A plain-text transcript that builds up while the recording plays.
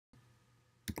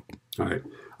All right.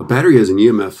 A battery has an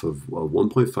EMF of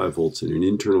 1.5 volts and an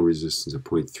internal resistance of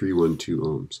 0.312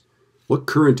 ohms. What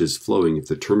current is flowing if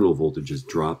the terminal voltage is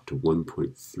dropped to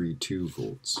 1.32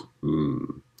 volts?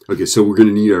 Okay, so we're going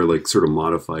to need our sort of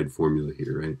modified formula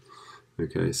here, right?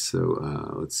 Okay,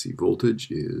 so let's see.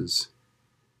 Voltage is,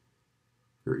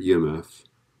 or EMF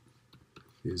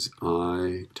is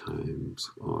I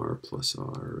times R plus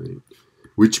R, right?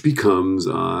 Which becomes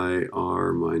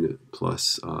IR minus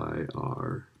plus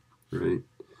IR, right?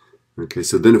 Okay,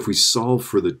 so then if we solve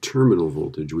for the terminal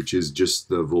voltage, which is just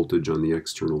the voltage on the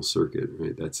external circuit,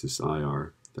 right? That's this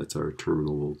IR, that's our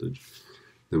terminal voltage.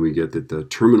 Then we get that the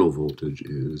terminal voltage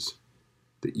is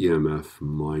the EMF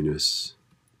minus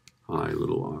I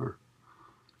little r.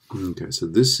 Okay, so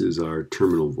this is our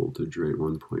terminal voltage, right?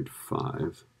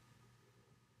 1.5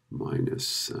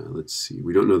 minus, let's see,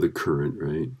 we don't know the current,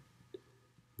 right?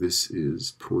 This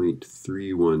is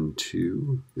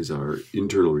 0.312 is our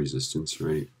internal resistance,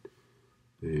 right?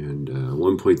 And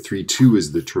 1.32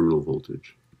 is the terminal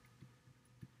voltage.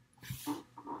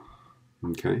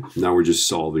 Okay, now we're just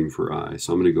solving for I.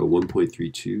 So I'm going to go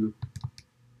 1.32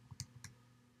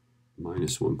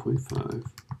 minus 1.5,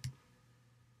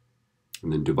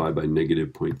 and then divide by negative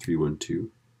 0.312.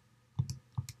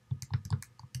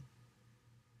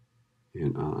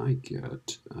 And I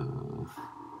get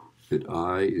that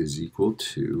I is equal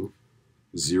to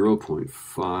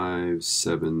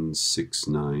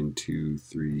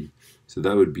 0.576923. So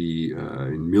that would be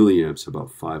in milliamps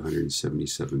about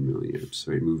 577 milliamps.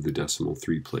 Right? Move the decimal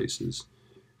 3 places.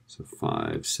 So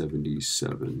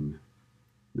 577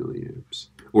 milliamps.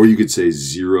 Or you could say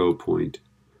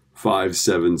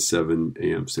 0.577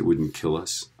 amps. It wouldn't kill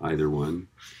us, either one.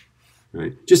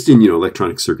 Right? Just in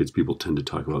electronic circuits, people tend to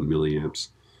talk about milliamps.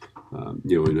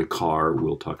 In a car,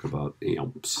 we'll talk about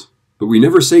amps. But we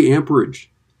never say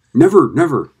amperage. Never,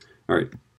 never. All right.